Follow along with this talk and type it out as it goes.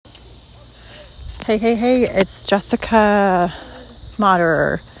Hey, it's Jessica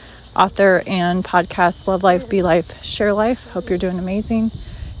Moderer, author and podcast Love Life, Be Life, Share Life. Hope you're doing amazing.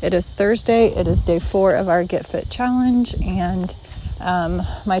 It is Thursday. It is day 4 of our Get Fit Challenge, and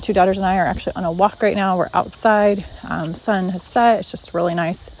my 2 daughters and I are actually on a walk right now. We're outside. Sun has set. It's just really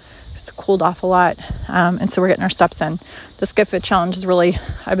nice. It's cooled off a lot, and so we're getting our steps in. This Get Fit Challenge is really,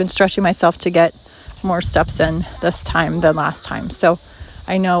 I've been stretching myself to get more steps in this time than last time. So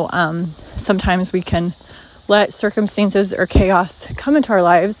I know sometimes we can let circumstances or chaos come into our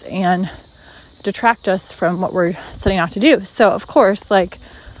lives and detract us from what we're setting out to do. So of course, my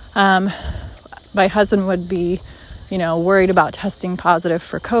husband would be, worried about testing positive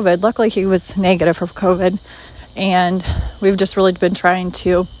for COVID. Luckily, he was negative for COVID, and we've just really been trying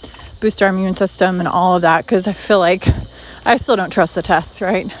to boost our immune system and all of that, because I feel like I still don't trust the tests,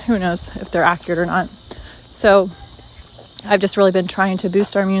 right? Who knows if they're accurate or not. So I've just really been trying to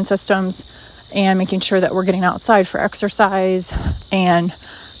boost our immune systems and making sure that we're getting outside for exercise and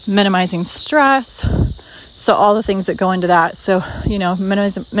minimizing stress. So all the things that go into that. So,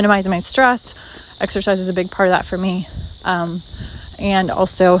 minimizing my stress. Exercise is a big part of that for me. And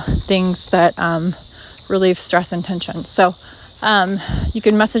also things that relieve stress and tension. So you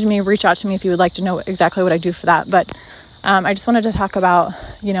can message me, reach out to me if you would like to know exactly what I do for that. But I just wanted to talk about,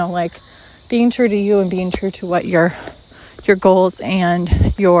 being true to you and being true to what your goals and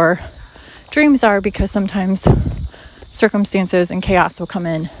your dreams are, because sometimes circumstances and chaos will come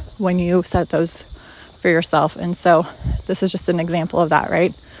in when you set those for yourself. And so this is just an example of that,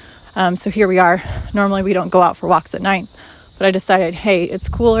 right? So here we are. Normally we don't go out for walks at night, but I decided, hey, it's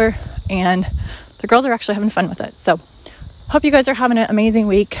cooler and the girls are actually having fun with it. So hope you guys are having an amazing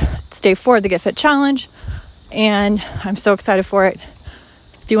week. It's day 4 of the Get Fit Challenge, and I'm so excited for it.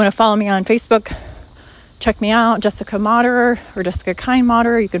 If you want to follow me on Facebook, check me out, Jessica Moderer or Jessica Kind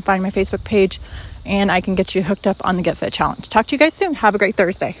Moderer. You can find my Facebook page, and I can get you hooked up on the Get Fit Challenge. Talk to you guys soon. Have a great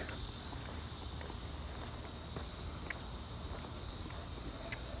Thursday.